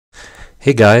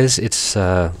Hey guys, it's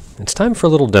time for a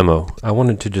little demo. I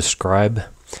wanted to describe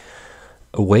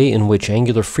a way in which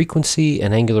angular frequency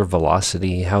and angular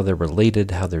velocity, how they're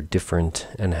related, how they're different,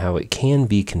 and how it can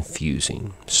be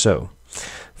confusing. So,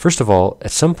 first of all, at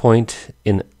some point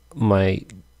in my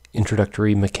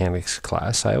introductory mechanics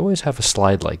class, I always have a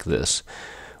slide like this.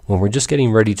 When we're just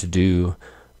getting ready to do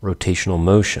rotational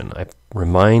motion, I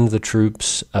remind the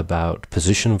troops about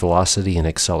position, velocity, and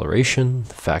acceleration,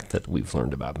 the fact that we've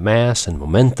learned about mass and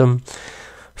momentum,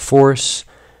 force,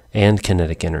 and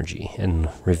kinetic energy, and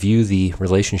review the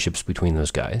relationships between those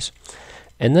guys.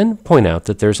 And then point out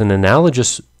that there's an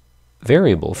analogous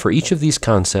variable for each of these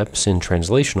concepts in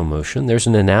translational motion. There's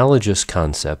an analogous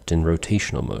concept in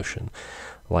rotational motion.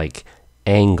 Like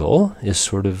angle is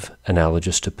sort of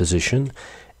analogous to position.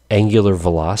 Angular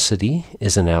velocity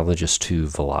is analogous to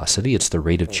velocity. It's the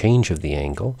rate of change of the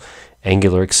angle.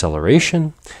 Angular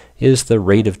acceleration is the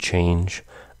rate of change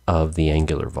of the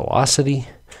angular velocity.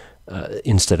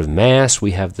 Instead of mass,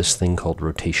 we have this thing called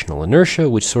rotational inertia,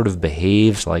 which sort of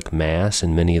behaves like mass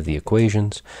in many of the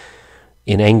equations.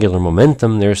 In angular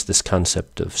momentum, there's this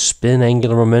concept of spin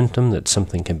angular momentum, that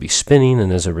something can be spinning,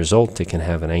 and as a result, it can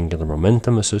have an angular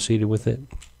momentum associated with it.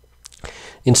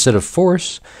 Instead of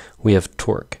force, we have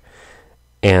torque.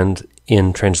 And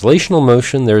in translational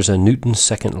motion, there's a Newton's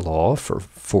second law for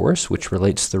force, which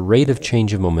relates the rate of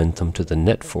change of momentum to the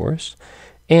net force.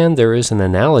 And there is an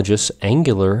analogous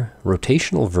angular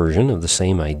rotational version of the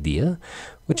same idea,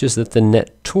 which is that the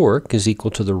net torque is equal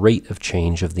to the rate of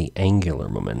change of the angular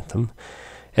momentum.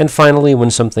 And finally, when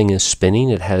something is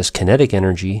spinning, it has kinetic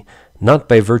energy, not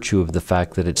by virtue of the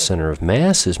fact that its center of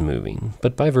mass is moving,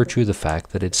 but by virtue of the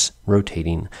fact that it's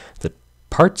rotating, that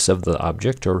parts of the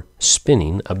object are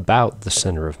spinning about the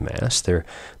center of mass.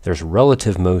 There's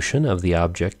relative motion of the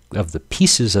object, of the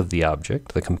pieces of the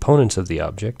object, the components of the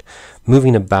object,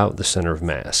 moving about the center of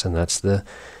mass, and that's the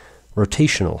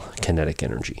rotational kinetic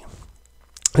energy.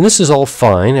 And this is all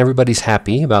fine. Everybody's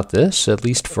happy about this, at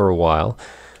least for a while.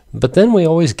 But then we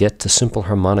always get to simple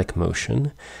harmonic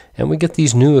motion, and we get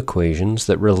these new equations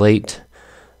that relate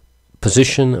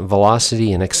position,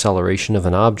 velocity, and acceleration of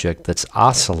an object that's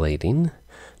oscillating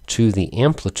to the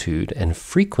amplitude and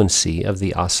frequency of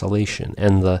the oscillation.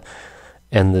 And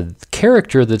the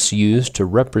character that's used to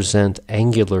represent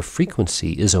angular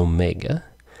frequency is omega.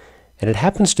 And it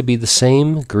happens to be the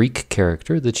same Greek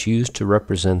character that's used to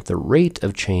represent the rate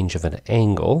of change of an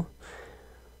angle,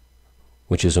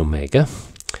 which is omega.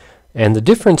 And the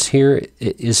difference here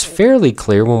is fairly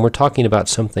clear when we're talking about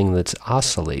something that's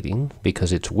oscillating,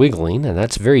 because it's wiggling, and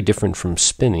that's very different from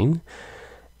spinning.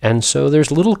 And so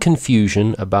there's little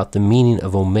confusion about the meaning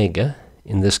of omega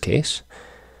in this case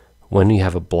when you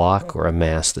have a block or a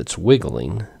mass that's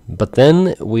wiggling. But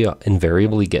then we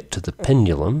invariably get to the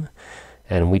pendulum,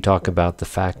 and we talk about the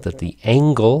fact that the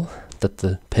angle that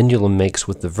the pendulum makes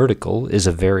with the vertical is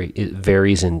it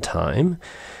varies in time.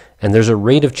 And there's a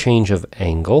rate of change of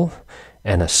angle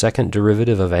and a second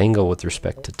derivative of angle with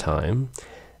respect to time.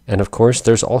 And of course,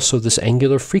 there's also this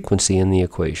angular frequency in the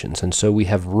equations. And so we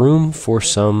have room for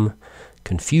some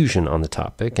confusion on the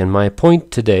topic. And my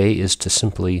point today is to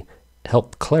simply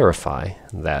help clarify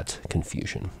that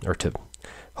confusion, or to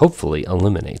hopefully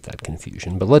eliminate that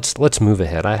confusion. But let's move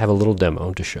ahead. I have a little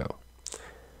demo to show.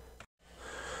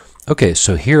 Okay,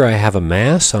 so here I have a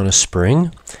mass on a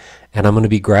spring, and I'm going to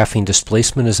be graphing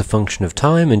displacement as a function of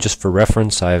time. And just for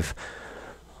reference, I've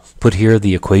put here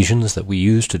the equations that we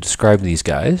use to describe these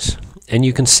guys. And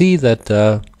you can see that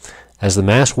as the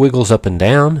mass wiggles up and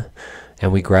down,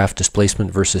 and we graph displacement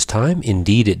versus time,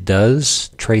 indeed it does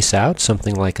trace out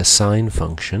something like a sine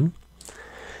function.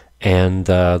 And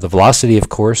the velocity, of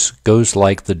course, goes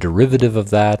like the derivative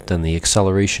of that, and the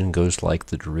acceleration goes like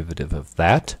the derivative of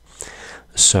that.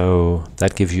 So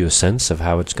that gives you a sense of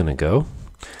how it's going to go.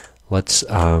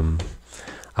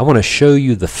 I want to show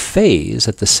you the phase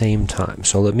at the same time.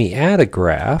 So let me add a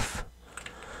graph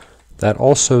that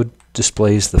also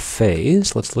displays the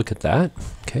phase. Let's look at that.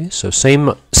 Okay, so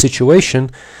same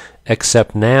situation,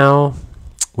 except now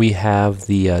we have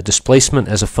the displacement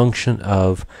as a function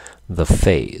of the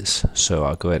phase. So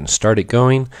I'll go ahead and start it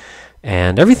going,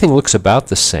 and everything looks about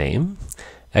the same,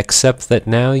 except that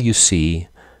now you see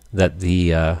that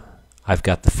I've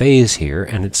got the phase here,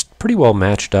 and it's pretty well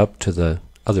matched up to the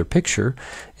other picture.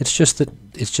 It's just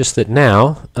that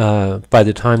now, by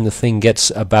the time the thing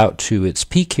gets about to its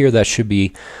peak here, that should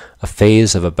be a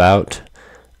phase of about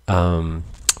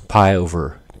pi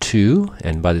over 2,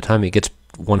 and by the time it gets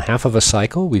 1/2 of a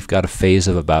cycle, we've got a phase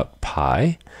of about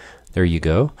pi. There you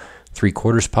go,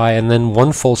 3/4 pi, and then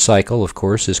 1 full cycle, of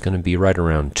course, is going to be right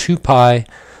around 2 pi.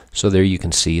 So there you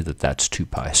can see that that's 2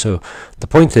 pi. So the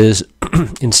point is,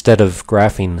 instead of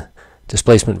graphing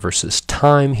displacement versus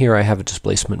time, here I have a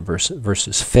displacement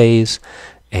versus phase,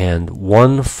 and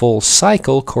 1 full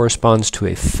cycle corresponds to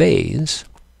a phase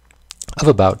of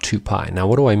about 2 pi. Now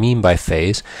what do I mean by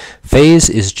phase? Phase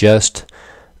is just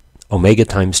omega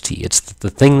times t. It's the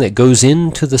thing that goes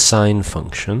into the sine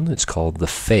function. It's called the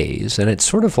phase, and it's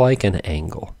sort of like an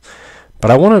angle. But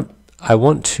I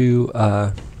want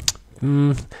to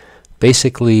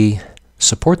basically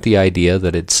support the idea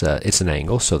that it's an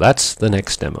angle, so that's the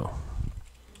next demo.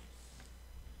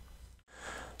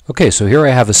 Okay, so here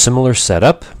I have a similar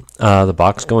setup, the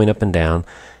box going up and down.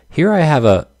 Here I have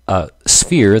a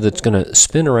sphere that's going to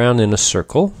spin around in a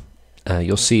circle.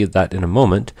 You'll see that in a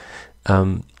moment.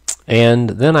 And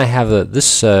then I have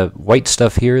this white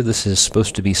stuff here. This is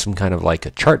supposed to be some kind of like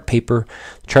a chart paper.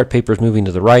 The chart paper is moving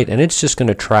to the right, and it's just going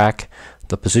to track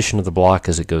the position of the block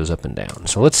as it goes up and down.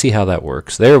 So let's see how that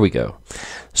works. There we go.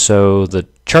 So the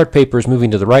chart paper is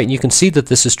moving to the right, and you can see that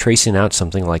this is tracing out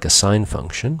something like a sine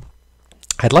function.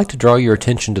 I'd like to draw your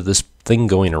attention to this thing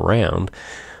going around.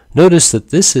 Notice that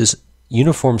this is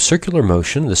uniform circular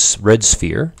motion, this red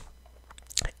sphere,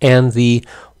 and the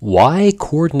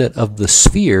y-coordinate of the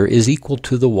sphere is equal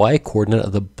to the y-coordinate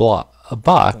of the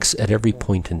box at every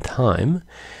point in time.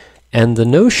 And the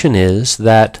notion is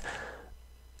that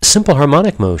simple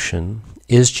harmonic motion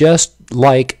is just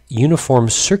like uniform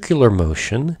circular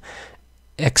motion,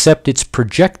 except it's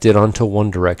projected onto one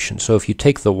direction. So if you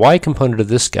take the y component of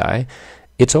this guy,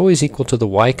 it's always equal to the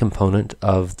y component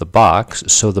of the box,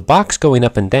 so the box going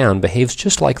up and down behaves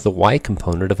just like the y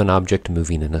component of an object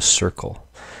moving in a circle.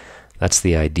 That's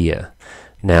the idea.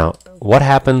 Now, what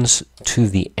happens to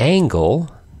the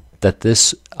angle that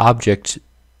this object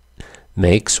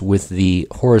makes with the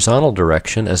horizontal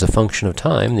direction as a function of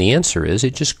time? The answer is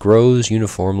it just grows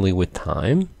uniformly with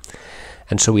time.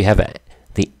 And so we have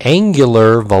the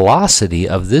angular velocity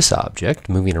of this object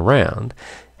moving around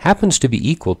happens to be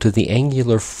equal to the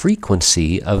angular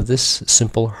frequency of this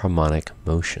simple harmonic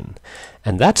motion.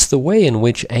 And that's the way in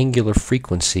which angular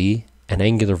frequency and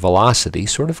angular velocity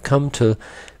sort of come to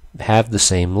have the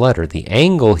same letter. The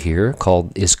angle here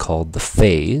is called the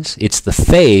phase. It's the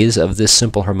phase of this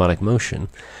simple harmonic motion.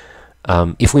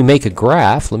 If we make a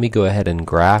graph, let me go ahead and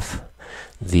graph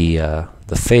the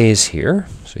phase here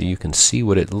so you can see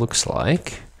what it looks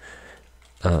like.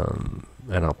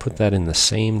 And I'll put that in the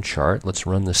same chart. Let's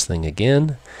run this thing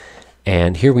again.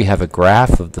 And here we have a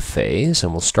graph of the phase,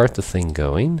 and we'll start the thing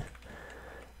going.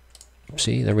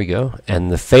 See, there we go.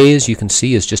 And the phase, you can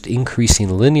see, is just increasing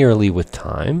linearly with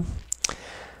time.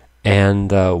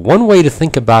 And one way to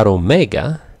think about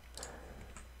omega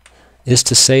is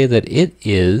to say that it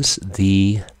is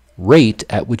the rate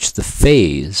at which the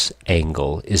phase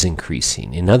angle is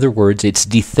increasing. In other words, it's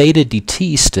d theta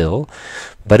dt still,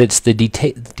 but it's the d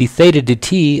theta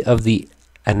dt of the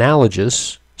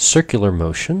analogous circular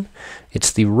motion.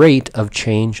 It's the rate of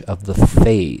change of the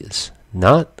phase.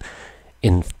 Not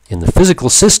in the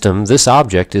physical system, this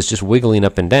object is just wiggling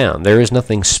up and down. There is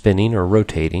nothing spinning or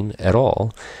rotating at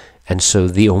all. And so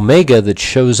the omega that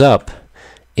shows up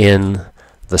in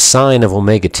the sine of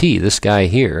omega t, this guy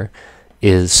here,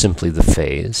 is simply the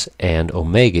phase, and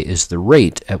omega is the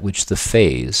rate at which the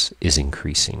phase is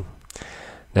increasing.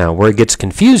 Now, where it gets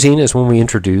confusing is when we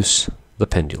introduce the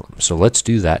pendulum. So let's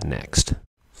do that next.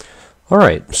 All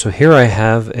right, so here I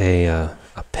have a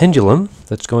pendulum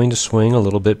that's going to swing a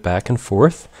little bit back and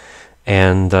forth,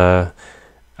 and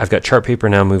I've got chart paper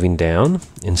now moving down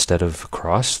instead of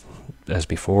across as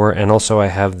before, and also I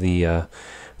have the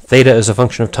theta as a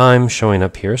function of time showing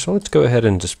up here. So let's go ahead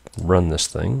and just run this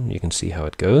thing. You can see how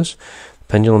it goes.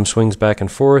 Pendulum swings back and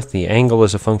forth. The angle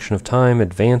as a function of time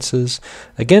advances.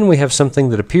 Again, we have something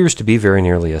that appears to be very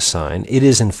nearly a sine. It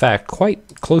is, in fact,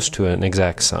 quite close to an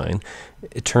exact sine.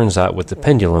 It turns out with the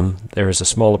pendulum, there is a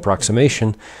small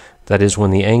approximation. That is,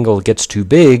 when the angle gets too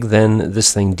big, then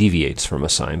this thing deviates from a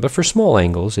sine. But for small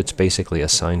angles, it's basically a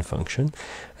sine function.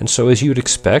 And so, as you would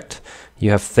expect, you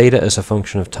have theta as a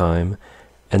function of time.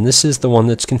 And this is the one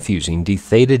that's confusing. d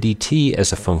theta dt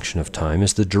as a function of time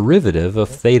is the derivative of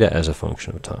theta as a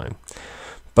function of time.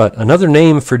 But another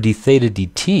name for d theta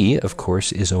dt, of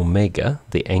course, is omega,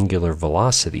 the angular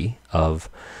velocity of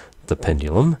the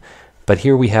pendulum. But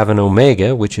here we have an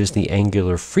omega, which is the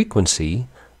angular frequency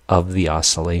of the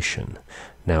oscillation.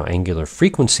 Now, angular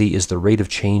frequency is the rate of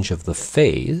change of the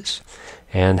phase.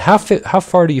 And how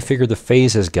far do you figure the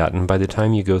phase has gotten by the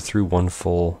time you go through one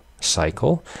full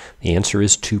cycle? The answer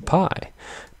is 2 pi.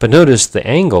 But notice the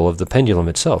angle of the pendulum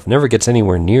itself never gets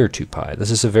anywhere near 2 pi.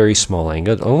 This is a very small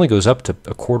angle. It only goes up to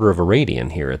 1/4 of a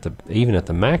radian here, even at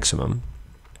the maximum.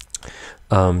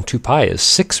 2 pi is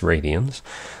 6 radians.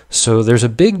 So there's a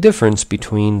big difference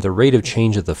between the rate of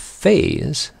change of the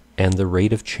phase and the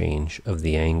rate of change of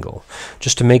the angle.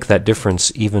 Just to make that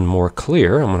difference even more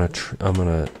clear, I'm going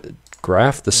to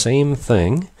graph the same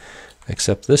thing,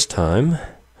 except this time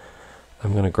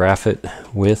I'm going to graph it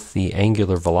with the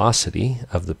angular velocity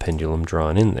of the pendulum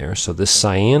drawn in there. So this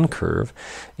cyan curve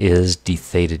is d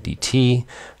theta dt.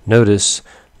 Notice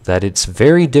that it's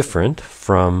very different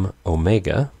from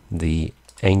omega, the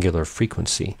angular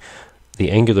frequency.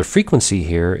 The angular frequency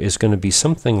here is going to be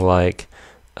something like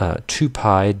 2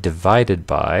 pi divided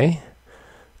by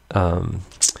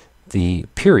the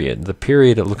period. The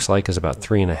period, it looks like, is about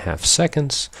 3.5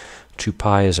 seconds. 2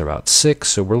 pi is about 6,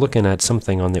 so we're looking at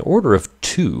something on the order of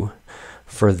 2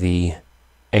 for the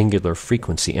angular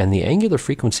frequency, and the angular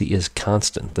frequency is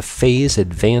constant. The phase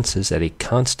advances at a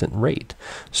constant rate,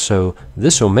 so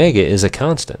this omega is a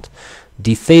constant.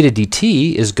 D theta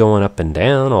dt is going up and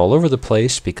down all over the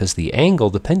place because the angle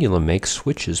the pendulum makes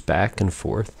switches back and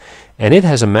forth, and it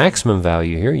has a maximum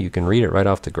value here. You can read it right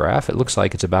off the graph. It looks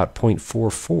like it's about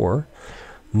 0.44,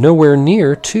 nowhere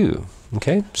near 2.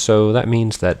 Okay, so that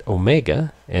means that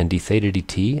omega and d theta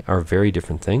dt are very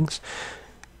different things.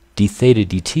 D theta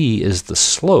dt is the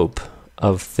slope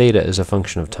of theta as a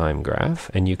function of time graph,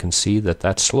 and you can see that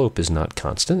that slope is not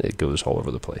constant. It goes all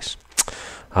over the place.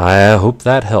 I hope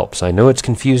that helps. I know it's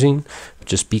confusing.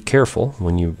 Just be careful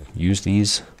when you use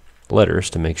these letters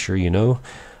to make sure you know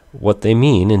what they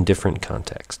mean in different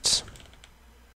contexts.